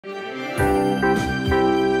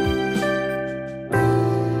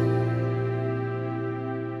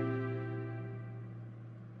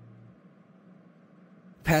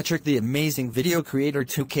Patrick the Amazing Video Creator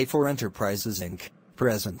 2K4 Enterprises Inc.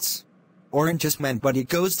 presents Orangeous Manbuddy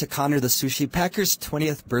goes to Connor the Sushi Packer's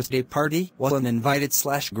 20th birthday party while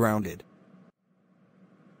uninvited/grounded.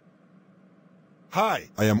 Hi,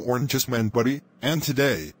 I am Orangeous Manbuddy, and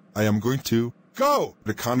today, I am going to go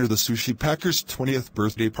to Connor the Sushi Packer's 20th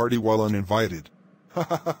birthday party while uninvited. At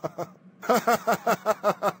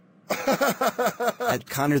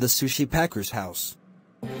Connor the Sushi Packer's house.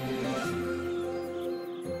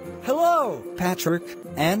 Hello, Patrick,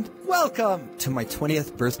 and welcome to my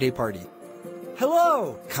 20th birthday party.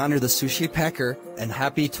 Hello, Connor the Sushi Packer, and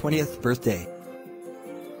happy 20th birthday.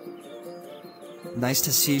 Nice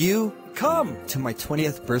to see you. Come to my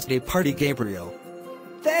 20th birthday party, Gabriel.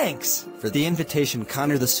 Thanks for the invitation,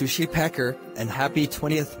 Connor the Sushi Packer, and happy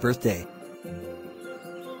 20th birthday.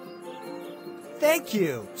 Thank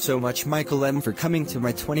you so much, Michael M., for coming to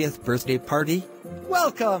my 20th birthday party.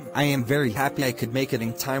 Welcome! I am very happy I could make it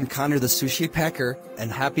in time, Connor the Sushi Packer,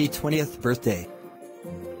 and happy 20th birthday.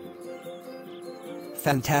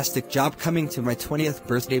 Fantastic job coming to my 20th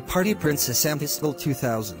birthday party, Princess Amphisville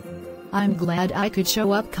 2000. I'm glad I could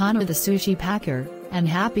show up, Connor the Sushi Packer, and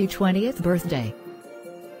happy 20th birthday.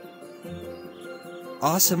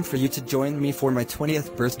 Awesome for you to join me for my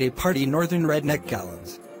 20th birthday party, Northern Redneck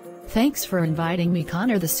Gallons. Thanks for inviting me,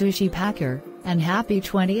 Connor the Sushi Packer, and happy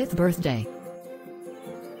 20th birthday.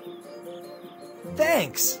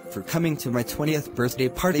 Thanks for coming to my 20th birthday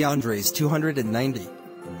party, Andre's 290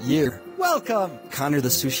 year. Welcome, Connor the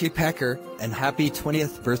Sushi Packer, and happy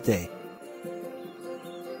 20th birthday.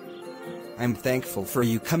 I'm thankful for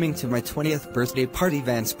you coming to my 20th birthday party,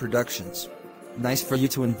 Vance Productions. Nice for you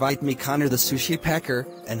to invite me, Connor the Sushi Packer,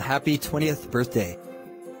 and happy 20th birthday.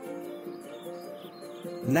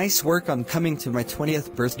 Nice work on coming to my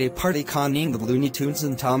 20th birthday party, Conning the Looney Tunes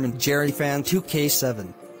and Tom and Jerry Fan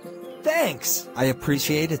 2K7. Thanks! I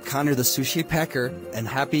appreciate it, Connor the Sushi Packer, and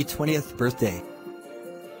happy 20th birthday.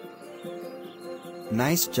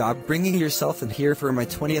 Nice job bringing yourself in here for my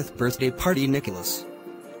 20th birthday party, Nicholas.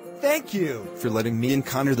 Thank you for letting me in,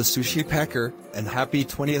 Connor the Sushi Packer, and happy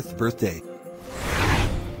 20th birthday.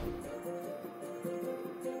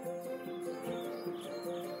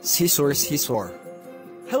 Seesaw.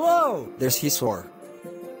 Hello, there's Seesaw.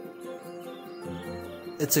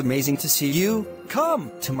 It's amazing to see you. Come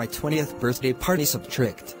to my 20th birthday party,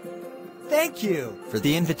 Subtrict. Thank you for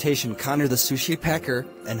the invitation, Connor the Sushi Packer,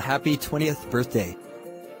 and happy 20th birthday.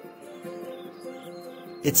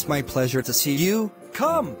 It's my pleasure to see you.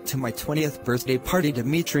 Come to my 20th birthday party,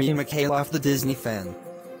 Dmitry Mikhailov the Disney fan.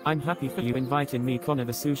 I'm happy for you inviting me, Connor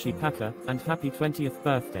the Sushi Packer, and happy 20th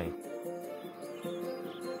birthday.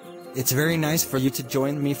 It's very nice for you to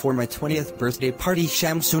join me for my 20th birthday party,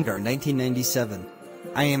 Shamsundar 1997.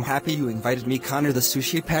 I am happy you invited me, Connor the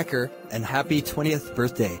Sushi Packer, and happy 20th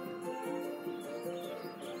birthday.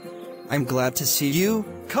 I'm glad to see you.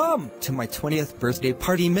 Come to my 20th birthday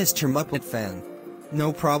party, Mr. Muppet fan.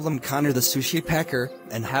 No problem, Connor the Sushi Packer,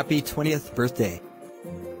 and happy 20th birthday.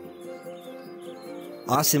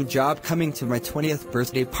 Awesome job coming to my 20th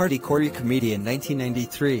birthday party, Corey Comedian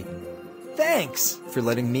 1993. Thanks for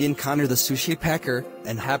letting me in, Connor the Sushi Packer,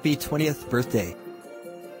 and happy 20th birthday.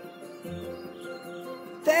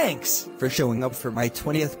 Thanks for showing up for my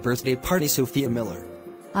 20th birthday party, Sophia Miller.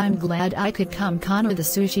 I'm glad I could come, Connor the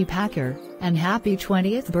Sushi Packer, and happy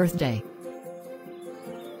 20th birthday.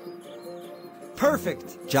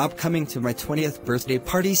 Perfect job coming to my 20th birthday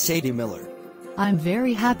party, Sadie Miller. I'm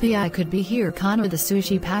very happy I could be here, Connor the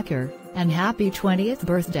Sushi Packer, and happy 20th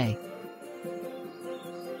birthday.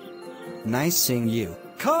 Nice seeing you.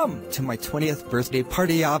 Come to my 20th birthday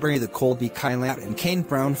party, Aubrey the Colby Kylat and Kane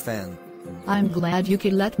Brown fan. I'm glad you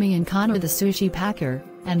could let me in, Connor the Sushi Packer,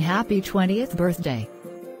 and happy 20th birthday.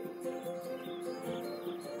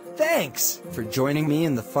 Thanks for joining me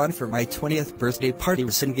in the fun for my 20th birthday party,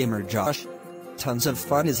 Racing Gamer Josh. Tons of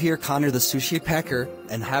fun is here, Connor the Sushi Packer,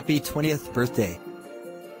 and happy 20th birthday.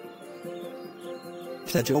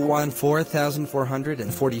 Tejo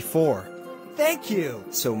 4444. Thank you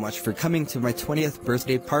so much for coming to my 20th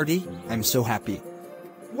birthday party. I'm so happy.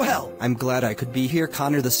 Well, I'm glad I could be here,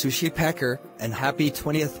 Connor the Sushi Packer, and happy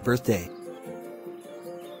 20th birthday.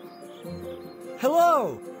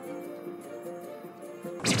 Hello!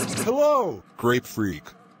 Hello, Grape Freak.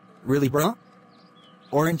 Really, bro?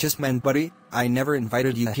 Orangeous Manbuddy, I never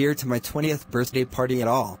invited you here to my 20th birthday party at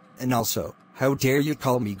all, and also, how dare you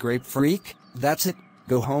call me Grape Freak? That's it,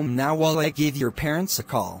 go home now while I give your parents a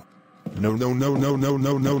call. No.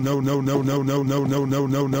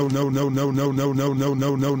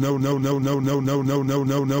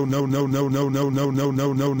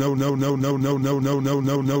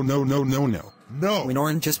 No. when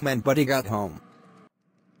Orangeous Manbuddy got home.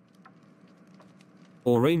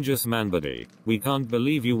 Orangeous Manbuddy, we can't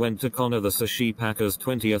believe you went to Connor the Sushi Packer's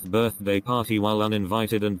 20th birthday party while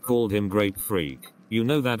uninvited and called him Grape Freak. You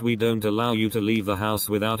know that we don't allow you to leave the house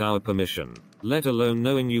without our permission, let alone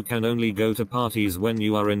knowing you can only go to parties when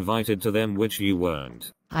you are invited to them, which you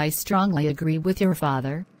weren't. I strongly agree with your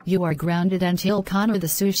father. You are grounded until Connor the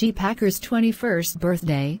Sushi Packer's 21st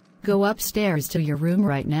birthday. Go upstairs to your room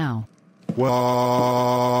right now.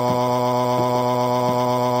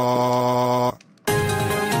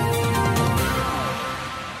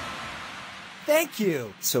 Thank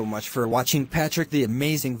you so much for watching Patrick the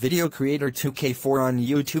Amazing Video Creator 2K4 on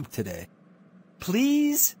YouTube today.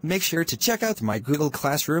 Please make sure to check out my Google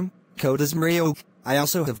Classroom, code is Mario. I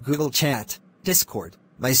also have Google Chat, Discord,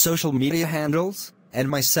 my social media handles, and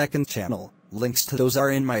my second channel. Links to those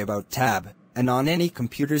are in my About tab, and on any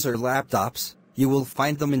computers or laptops, you will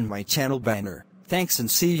find them in my channel banner. Thanks and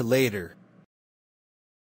see you later.